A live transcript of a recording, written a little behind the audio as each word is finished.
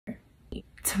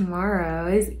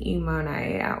Tomorrow is emo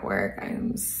night at work.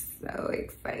 I'm so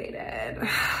excited.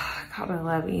 God, I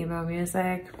love emo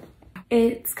music.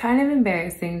 It's kind of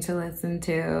embarrassing to listen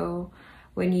to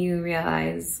when you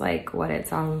realize like what it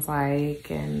sounds like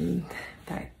and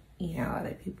that, you know,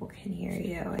 other people can hear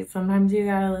you. Like, sometimes you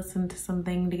gotta listen to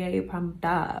something to get you pumped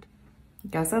up. I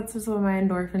guess that's just what my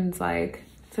endorphins like.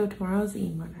 So tomorrow's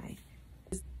emo night.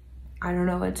 I don't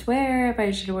know what to wear, if I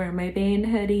should wear my Bane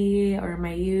hoodie or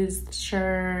my used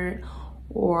shirt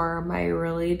or my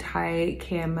really tight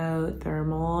camo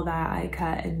thermal that I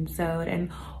cut and sewed.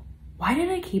 And why did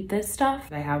I keep this stuff?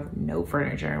 I have no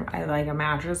furniture. I have like a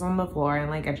mattress on the floor and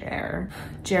like a chair.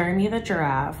 Jeremy the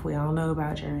giraffe, we all know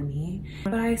about Jeremy.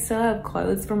 But I still have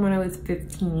clothes from when I was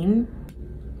 15.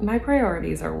 My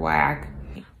priorities are whack.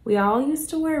 We all used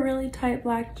to wear really tight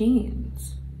black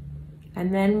jeans.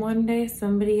 And then one day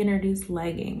somebody introduced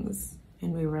leggings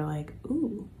and we were like,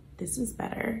 ooh, this is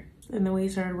better. And then we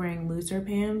started wearing looser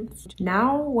pants.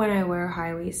 Now when I wear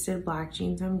high-waisted black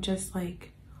jeans, I'm just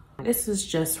like, this is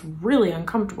just really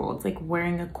uncomfortable. It's like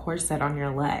wearing a corset on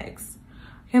your legs.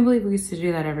 I can't believe we used to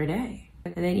do that every day.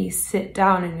 And then you sit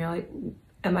down and you're like,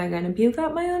 am I gonna puke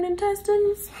out my own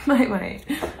intestines? I might.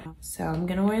 So I'm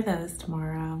gonna wear those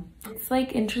tomorrow. It's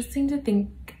like interesting to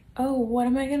think, oh, what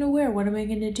am I gonna wear? What am I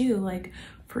gonna do like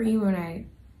for emo night?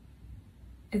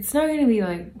 It's not gonna be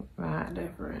like that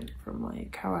different from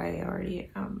like how I already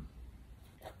am.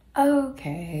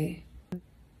 Okay.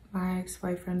 My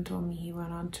ex-boyfriend told me he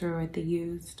went on tour with The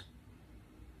Used.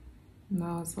 And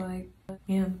I was like,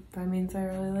 man, that means I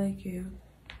really like you.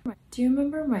 Do you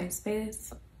remember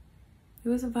MySpace? It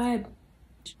was a vibe.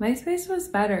 MySpace was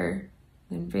better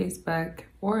than Facebook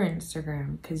or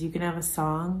Instagram because you can have a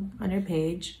song on your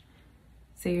page,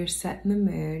 so you're set in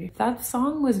the mood. That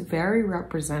song was very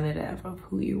representative of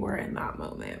who you were in that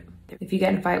moment. If you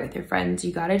get in a fight with your friends,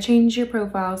 you gotta change your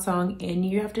profile song and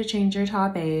you have to change your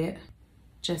top 8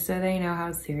 just so they know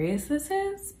how serious this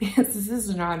is, because this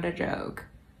is not a joke.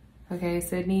 Okay,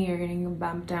 Sydney, you're getting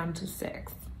bumped down to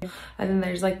 6. And then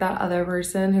there's like that other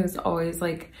person who's always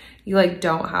like, you like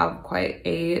don't have quite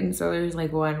 8, and so there's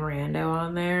like one rando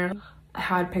on there. I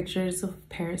had pictures of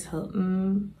Paris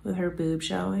Hilton with her boob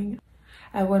showing.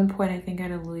 At one point, I think I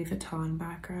had a Louis Vuitton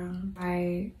background.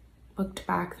 I looked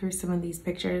back through some of these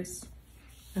pictures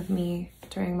of me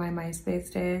during my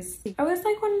MySpace days. I was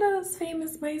like one of those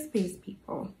famous MySpace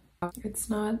people. It's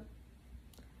not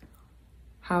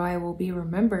how I will be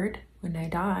remembered when I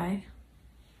die,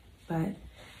 but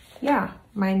yeah,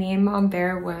 my name on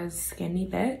there was Skinny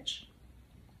Bitch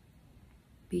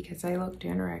because I looked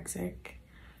anorexic,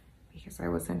 because I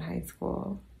was in high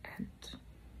school and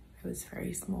I was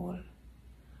very small. I'm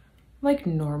like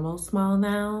normal small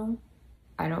now.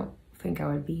 I don't think I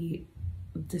would be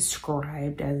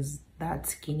described as that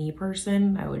skinny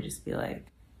person. I would just be like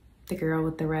the girl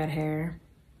with the red hair,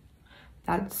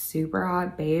 that super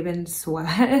hot babe in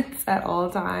sweats at all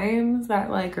times,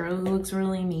 that like girl who looks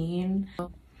really mean,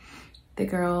 the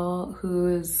girl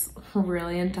who's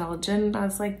really intelligent,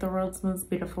 has like the world's most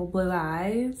beautiful blue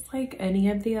eyes, like any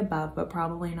of the above, but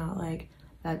probably not like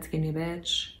that skinny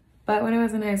bitch. But when I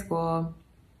was in high school,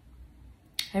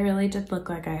 I really did look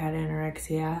like I had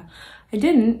anorexia. I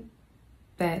didn't,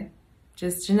 but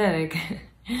just genetic.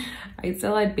 I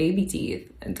still had baby teeth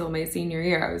until my senior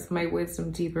year. My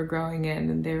wisdom teeth were growing in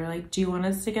and they were like, do you want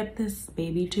us to get this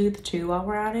baby tooth too while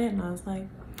we're at it? And I was like,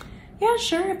 yeah,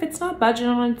 sure. If it's not budging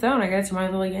on its own, I guess you might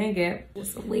as well yank it.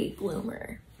 Just a late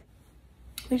bloomer,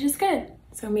 which is good.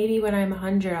 So maybe when I'm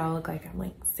 100, I'll look like I'm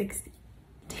like 60.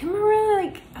 Do you remember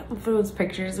like those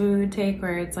pictures we would take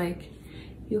where it's like,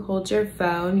 you hold your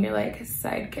phone, you're like a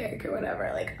sidekick or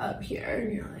whatever, like up here,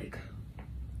 and you're like,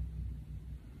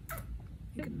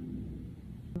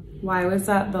 why was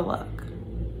that the look?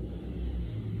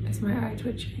 Is my eye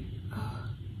twitching? Oh.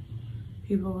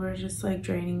 People were just like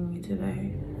draining me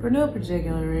today for no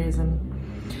particular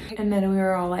reason. And then we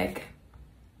were all like,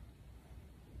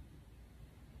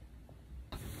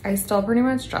 I still pretty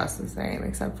much dress the same,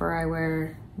 except for I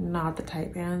wear not the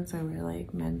tight pants, I wear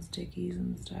like men's dickies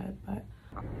instead. But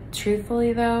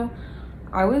truthfully though,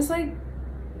 I was like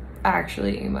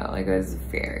actually emo. Like I was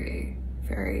very,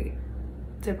 very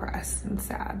depressed and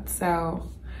sad. So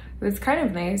it was kind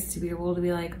of nice to be able to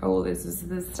be like, oh, this is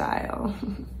the style.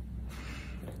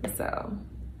 So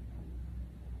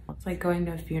it's like going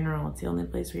to a funeral. It's the only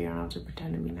place where you don't have to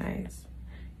pretend to be nice.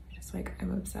 You're just like,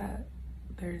 I'm upset.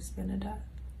 There's been a death.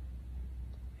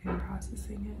 I'm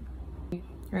processing it.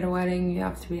 At a wedding, you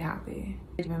have to be happy.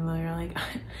 Even though you're like,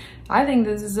 I think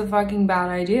this is a fucking bad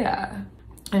idea.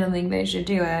 I don't think they should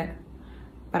do it.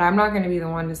 But I'm not gonna be the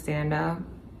one to stand up.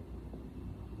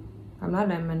 I'm not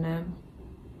Eminem.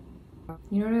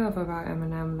 You know what I love about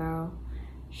Eminem though?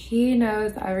 He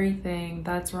knows everything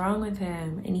that's wrong with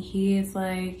him, and he's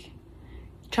like,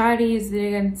 try to use it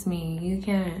against me. You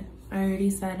can't. I already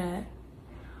said it.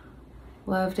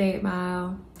 Loved 8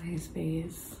 Mile,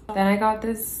 MySpace. Then I got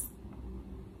this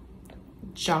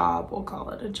job, we'll call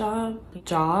it a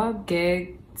job,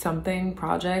 gig, something,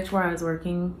 project where I was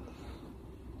working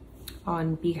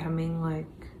on becoming like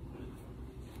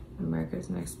America's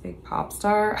Next Big Pop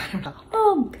Star. I don't know.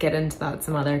 I'll get into that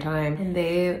some other time. And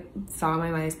they saw my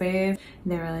MySpace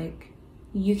and they were like,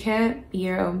 you can't be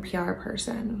your own PR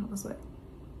person. And I was like,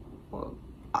 well,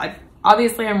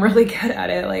 obviously I'm really good at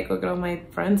it. Like, look at all my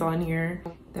friends on here.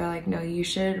 They're like, no, you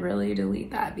should really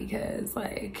delete that because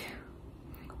like,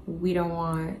 we don't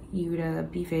want you to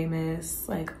be famous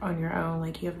like on your own.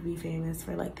 Like, you have to be famous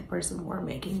for like the person we're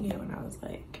making you. And I was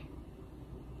like,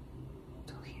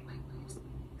 delete my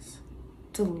MySpace.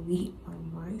 Delete my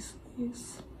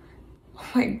MySpace. Oh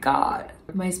my God.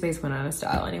 MySpace went out of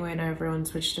style anyway, and everyone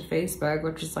switched to Facebook,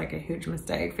 which is like a huge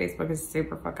mistake. Facebook is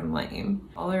super fucking lame.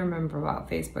 All I remember about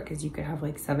Facebook is you could have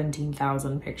like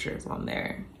 17,000 pictures on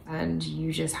there and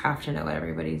you just have to know what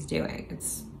everybody's doing.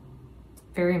 It's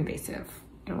very invasive.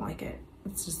 I don't like it.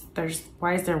 It's just,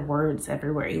 why is there words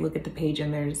everywhere? You look at the page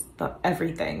and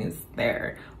everything is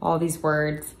there. All these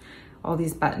words, all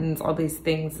these buttons, all these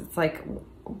things. It's like,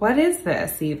 what is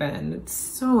this even? It's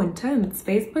so intense.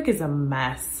 Facebook is a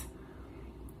mess.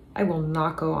 I will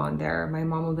not go on there. My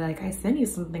mom will be like, I sent you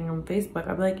something on Facebook.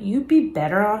 I'll be like, you'd be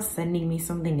better off sending me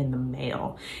something in the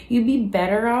mail. You'd be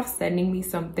better off sending me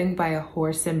something by a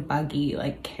horse and buggy,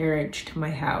 like carriage to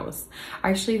my house.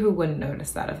 Actually, who wouldn't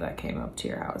notice that if that came up to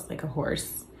your house, like a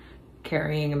horse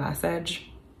carrying a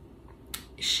message?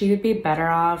 She would be better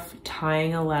off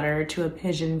tying a letter to a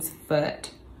pigeon's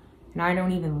foot. And I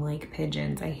don't even like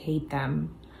pigeons. I hate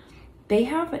them. They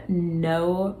have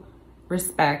no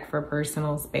respect for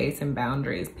personal space and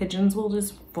boundaries. Pigeons will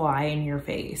just fly in your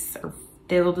face, or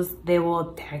they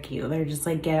will attack you. They're just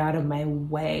like, get out of my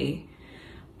way.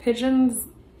 Pigeons,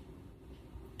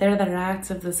 they're the rats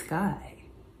of the sky.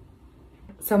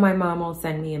 So my mom will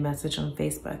send me a message on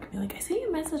Facebook and be like, I sent you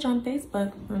a message on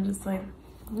Facebook. I'm just like,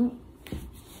 I'm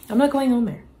not going on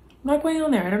there. I'm not going on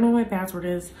there. I don't know what my password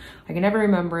is. I can never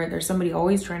remember it. There's somebody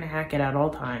always trying to hack it at all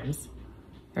times.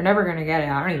 They're never gonna get it.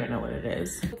 I don't even know what it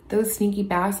is. Those sneaky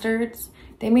bastards,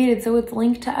 they made it so it's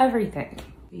linked to everything.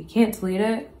 You can't delete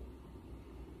it.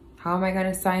 How am I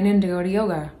gonna sign in to go to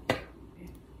yoga?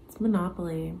 It's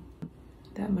Monopoly.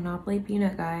 That Monopoly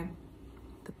peanut guy.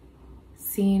 The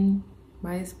Scene,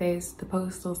 MySpace, the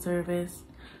Postal Service,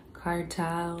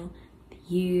 Cartel,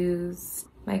 The Used,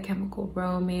 My Chemical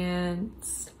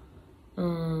Romance,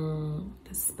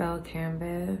 the Spell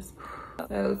Canvas.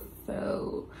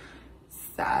 So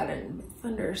sad and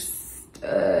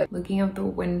misunderstood. Looking out the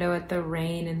window at the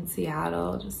rain in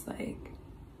Seattle, just like,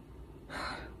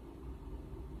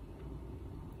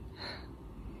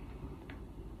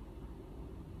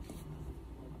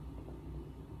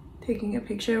 taking a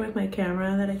picture with my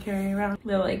camera that I carry around.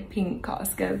 The like pink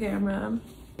Costco camera.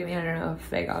 I mean, I don't know if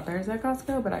they got theirs at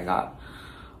Costco, but I got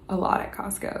a lot at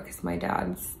Costco because my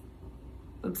dad's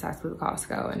obsessed with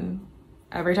Costco, and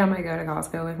every time I go to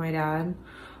Costco with my dad,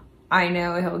 I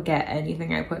know he'll get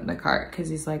anything I put in the cart because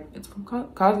he's like, it's from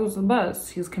Costco's the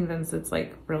best. He's convinced it's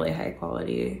like really high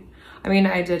quality. I mean,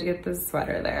 I did get this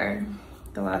sweater there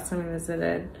the last time I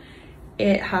visited.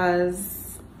 It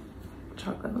has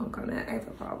chocolate milk on it. I have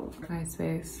a problem with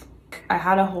MySpace. I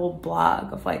had a whole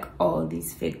blog of like all of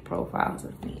these fake profiles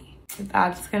of me.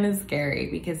 That's kind of scary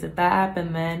because if that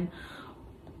happened then,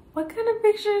 what kind of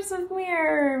pictures of me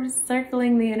are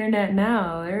circling the internet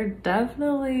now? They're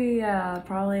definitely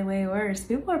probably way worse.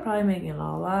 People are probably making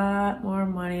a lot more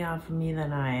money off of me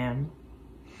than I am.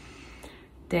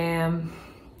 Damn,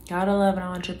 gotta love an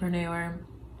entrepreneur.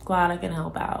 Glad I can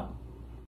help out.